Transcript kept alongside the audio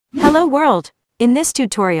Hello world! In this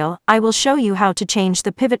tutorial, I will show you how to change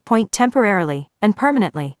the pivot point temporarily and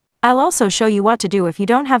permanently. I'll also show you what to do if you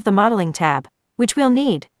don't have the modeling tab, which we'll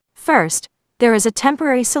need. First, there is a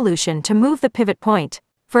temporary solution to move the pivot point.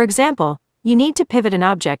 For example, you need to pivot an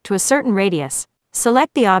object to a certain radius.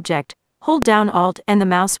 Select the object, hold down Alt and the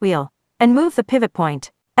mouse wheel, and move the pivot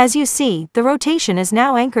point. As you see, the rotation is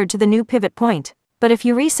now anchored to the new pivot point. But if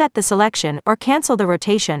you reset the selection or cancel the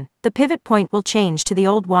rotation, the pivot point will change to the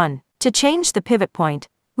old one. To change the pivot point,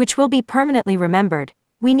 which will be permanently remembered,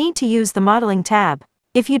 we need to use the Modeling tab.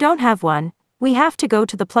 If you don't have one, we have to go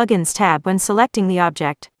to the Plugins tab when selecting the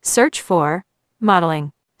object. Search for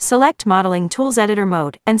Modeling. Select Modeling Tools Editor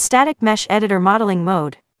Mode and Static Mesh Editor Modeling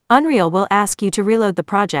Mode. Unreal will ask you to reload the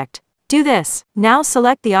project. Do this. Now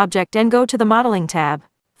select the object and go to the Modeling tab.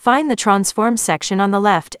 Find the Transform section on the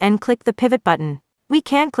left and click the Pivot button. We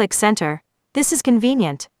can click Center. This is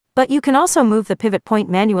convenient. But you can also move the pivot point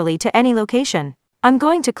manually to any location. I'm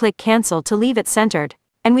going to click Cancel to leave it centered,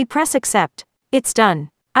 and we press Accept. It's done.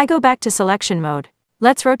 I go back to selection mode.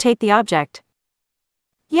 Let's rotate the object.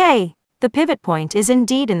 Yay! The pivot point is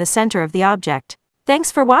indeed in the center of the object.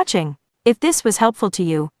 Thanks for watching. If this was helpful to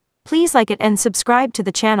you, please like it and subscribe to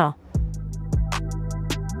the channel.